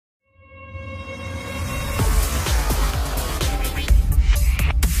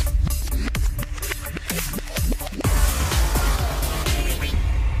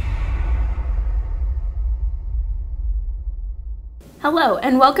Hello,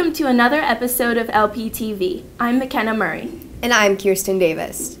 and welcome to another episode of LPTV. I'm McKenna Murray. And I'm Kirsten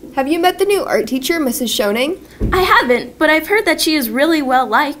Davis. Have you met the new art teacher, Mrs. Schoening? I haven't, but I've heard that she is really well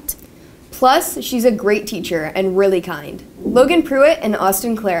liked. Plus, she's a great teacher and really kind. Logan Pruitt and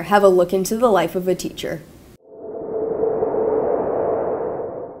Austin Clare have a look into the life of a teacher.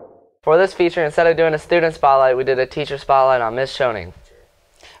 For this feature, instead of doing a student spotlight, we did a teacher spotlight on Miss Schoening.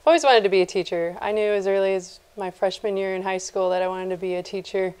 I've always wanted to be a teacher. I knew as early as my freshman year in high school that I wanted to be a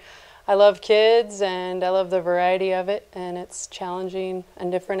teacher. I love kids and I love the variety of it, and it's challenging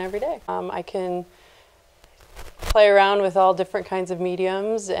and different every day. I can play around with all different kinds of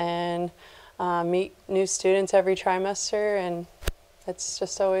mediums and meet new students every trimester, and it's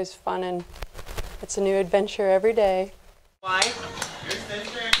just always fun, and it's a new adventure every day. Why?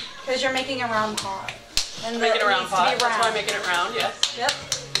 Because you're making a round pot. And Making a round pot. That's why I'm making it round, yes. Yep.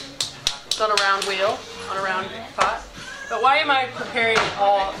 It's on a round wheel, on a round pot. But why am I preparing it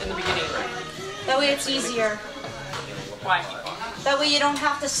all in the beginning? That way it's easier. Why? That way you don't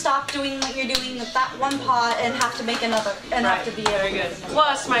have to stop doing what you're doing with that one pot and have to make another and have to be very good.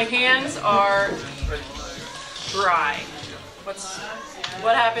 Plus, my hands are dry.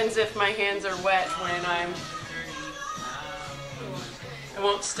 What happens if my hands are wet when it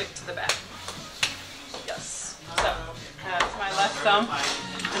won't stick to the back. Yes. So that's my left thumb.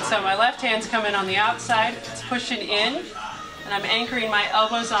 And so my left hand's coming on the outside. It's pushing in. And I'm anchoring my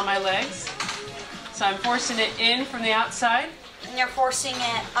elbows on my legs. So I'm forcing it in from the outside. And you're forcing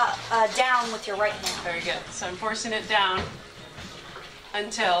it down with your right hand. Very good. So I'm forcing it down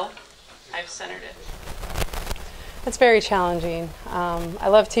until I've centered it. It's very challenging. I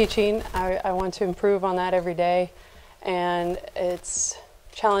love teaching. I want to improve on that every day. And it's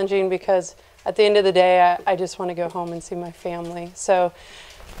challenging because at the end of the day, I just want to go home and see my family. So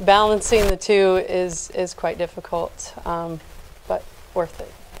balancing the two is quite difficult, but worth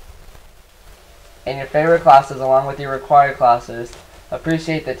it. In your favorite classes, along with your required classes,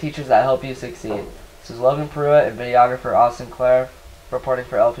 appreciate the teachers that help you succeed. This is Logan Pruitt and videographer Austin Clare reporting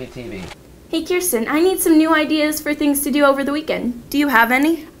for LPTV. Hey Kirsten, I need some new ideas for things to do over the weekend. Do you have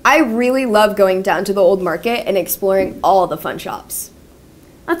any? I really love going down to the old market and exploring all the fun shops.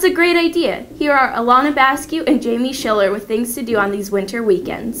 That's a great idea. Here are Alana Baskew and Jamie Schiller with things to do on these winter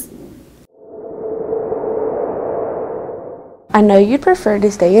weekends. I know you'd prefer to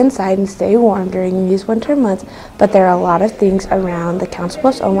stay inside and stay warm during these winter months, but there are a lot of things around the Council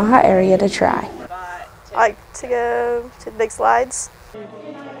Bluffs, Omaha area to try. I like to go to the big slides.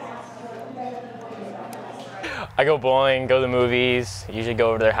 I go bowling, go to the movies, usually go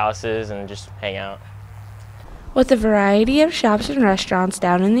over to their houses and just hang out. With a variety of shops and restaurants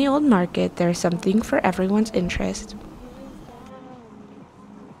down in the old market, there's something for everyone's interest.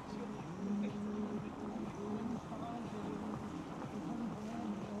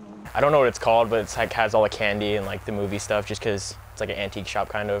 I don't know what it's called, but it's like has all the candy and like the movie stuff, just because it's like an antique shop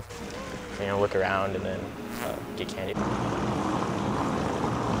kind of. You know, look around and then get candy.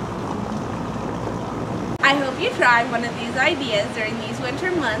 I hope you try one of these ideas during these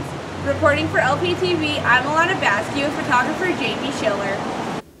winter months. Reporting for LPTV, I'm Alana Baskew, photographer Jamie Schiller.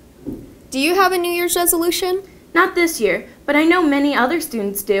 Do you have a New Year's resolution? Not this year, but I know many other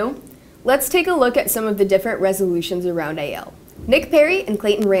students do. Let's take a look at some of the different resolutions around AL. Nick Perry and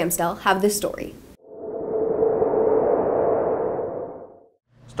Clayton Ramsdell have this story.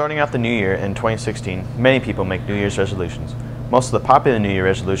 Starting out the new year in 2016, many people make New Year's resolutions. Most of the popular New Year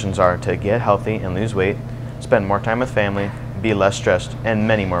resolutions are to get healthy and lose weight, spend more time with family, be less stressed, and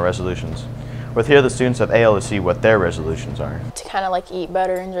many more resolutions. With here the students of AL to see what their resolutions are. To kind of like eat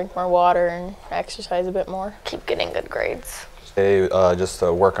better and drink more water and exercise a bit more. Keep getting good grades. Just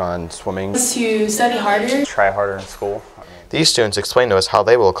to work on swimming. To study harder. Try harder in school. These students explain to us how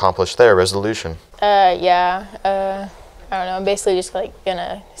they will accomplish their resolution. I don't know, I'm basically just like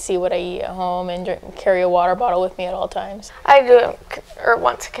gonna see what I eat at home and carry a water bottle with me at all times. I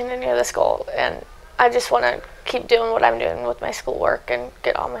want to continue this goal, and I just want to keep doing what I'm doing with my schoolwork and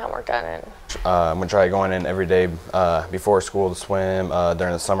get all my homework done. And I'm going to try going in every day before school to swim.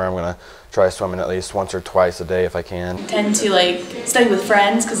 During the summer I'm going to try swimming at least once or twice a day if I can. I tend to like study with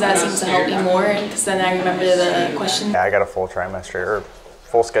friends because that seems to help me more, because then I remember the questions. Yeah, I got a full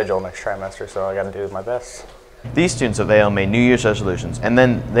schedule next trimester, so I got to do my best. These students of AL made New Year's resolutions, and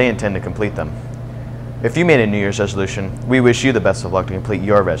then they intend to complete them. If you made a New Year's resolution, we wish you the best of luck to complete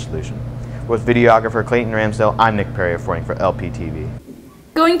your resolution. With videographer Clayton Ramsdell, I'm Nick Perry reporting for LPTV.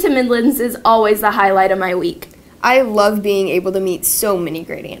 Going to Midlands is always the highlight of my week. I love being able to meet so many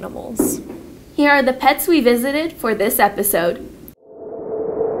great animals. Here are the pets we visited for this episode.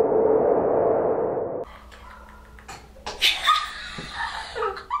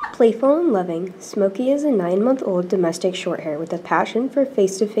 Playful and loving, Smokey is a 9-month-old domestic shorthair with a passion for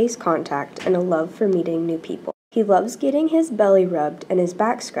face-to-face contact and a love for meeting new people. He loves getting his belly rubbed and his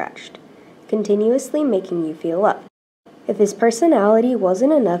back scratched, continuously making you feel up. If his personality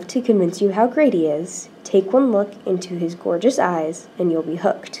wasn't enough to convince you how great he is, take one look into his gorgeous eyes and you'll be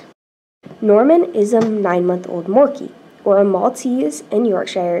hooked. Norman is a 9-month-old Morkie, or a Maltese and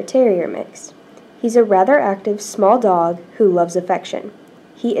Yorkshire Terrier mix. He's a rather active small dog who loves affection.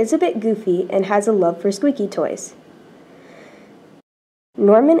 He is a bit goofy and has a love for squeaky toys.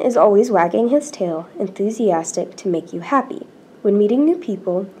 Norman is always wagging his tail, enthusiastic to make you happy. When meeting new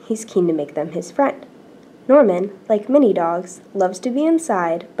people, he's keen to make them his friend. Norman, like many dogs, loves to be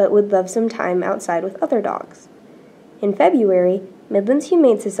inside but would love some time outside with other dogs. In February, Midlands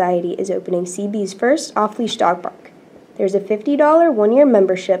Humane Society is opening CB's first off-leash dog park. There's a $50 one-year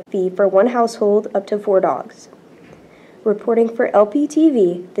membership fee for one household up to 4 dogs. Reporting for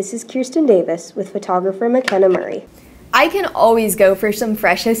LPTV, this is Kirsten Davis with photographer McKenna Murray. I can always go for some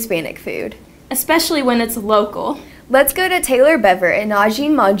fresh Hispanic food. Especially when it's local. Let's go to Taylor Bever and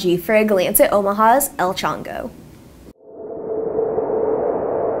Najin Manji for a glance at Omaha's El Chongo.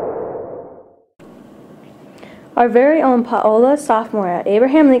 Our very own Paola, sophomore at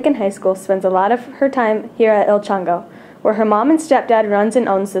Abraham Lincoln High School, spends a lot of her time here at El Chongo, where her mom and stepdad runs and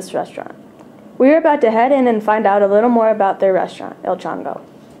owns this restaurant. We are about to head in and find out a little more about their restaurant, El Chongo.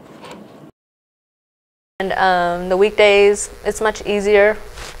 And the weekdays, it's much easier.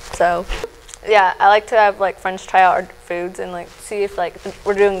 So, yeah, I like to have like friends try out our foods and like see if like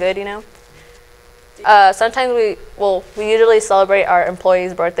we're doing good, you know. Sometimes we usually celebrate our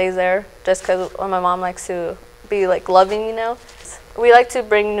employees' birthdays there, just because my mom likes to be like loving, you know. We like to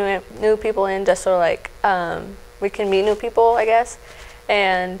bring new people in just so like we can meet new people, I guess,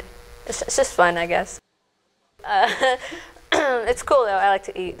 and it's just fun, I guess. It's cool though. I like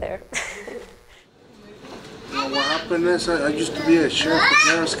to eat there. What happened is I used to be a chef at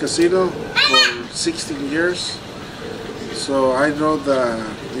Harris Casino for 16 years, so I know the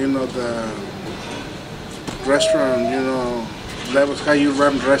restaurant, levels, how you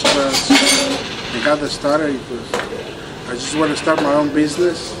run restaurants, and how they started. Because I just want to start my own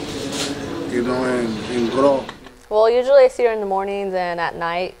business, and grow. Well, usually I see her in the mornings and at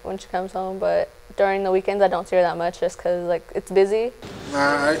night when she comes home, but during the weekends I don't see her that much just because like it's busy.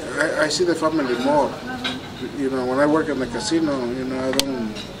 I see the family more. When I work in the casino, I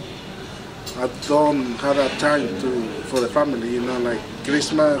don't have that time for the family. Like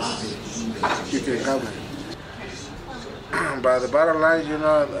Christmas, you can have it. But the bottom line,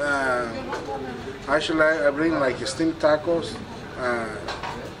 actually I bring like steamed tacos.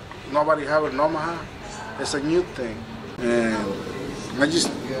 Nobody have it in Omaha. It's a new thing, and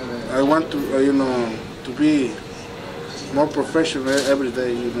I want to to be more professional every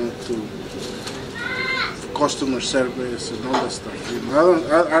day, to customer service and all that stuff.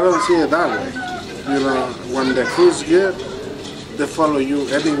 I don't see it that way. When the food's good, they follow you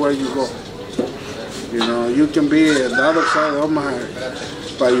anywhere you go. You can be at the other side of Omaha,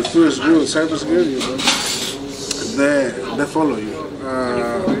 but if food is good, service good, they follow you.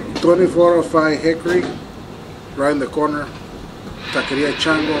 2405 Hickory, right in the corner. Taqueria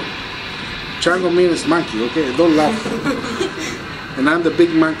Chango. Chango means monkey, okay? Don't laugh. And I'm the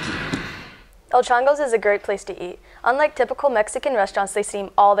big monkey. El Chongo's is a great place to eat. Unlike typical Mexican restaurants, they steam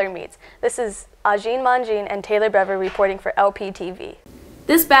all their meats. This is Ajin Manjin and Taylor Bever reporting for LPTV.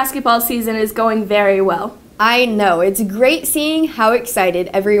 This basketball season is going very well. I know, it's great seeing how excited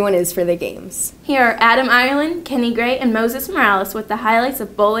everyone is for the games. Here are Adam Ireland, Kenny Gray, and Moses Morales with the highlights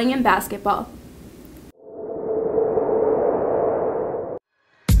of bowling and basketball.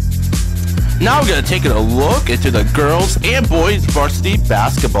 Now we're going to take a look into the girls and boys varsity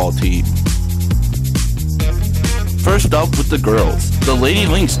basketball team. First up with the girls, the Lady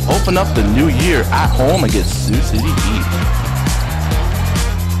Lynx open up the new year at home against Sioux City East.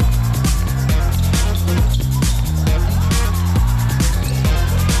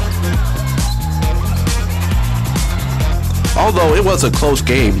 Although it was a close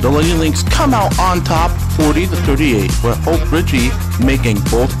game, the Lady Lynx come out on top 40-38, with Hope Ritchie making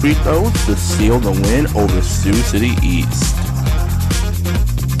both free throws to seal the win over Sioux City East.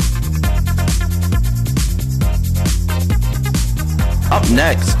 Up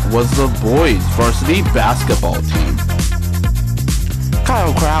next was the boys varsity basketball team.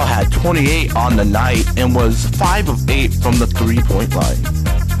 Kyle Crow had 28 on the night and was 5 of 8 from the three-point line.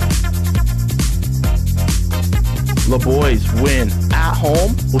 The boys win at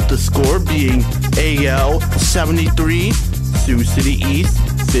home with the score being AL 73, Sioux City East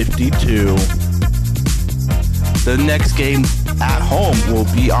 52. The next game at home will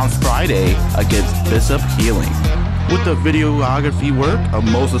be on Friday against Bishop Healing. With the videography work of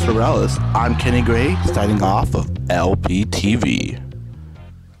Moses Morales, I'm Kenny Gray, signing off of LPTV.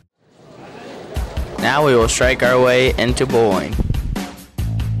 Now we will strike our way into bowling.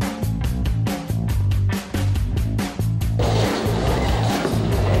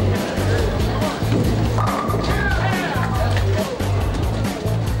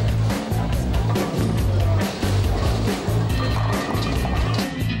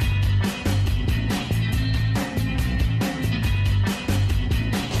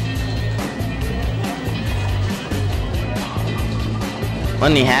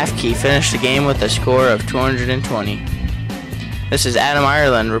 Lenny Halfkey finished the game with a score of 220. This is Adam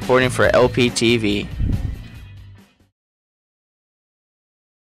Ireland reporting for LPTV.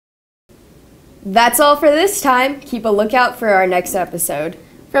 That's all for this time. Keep a lookout for our next episode.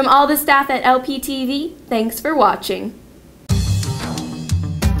 From all the staff at LPTV, thanks for watching.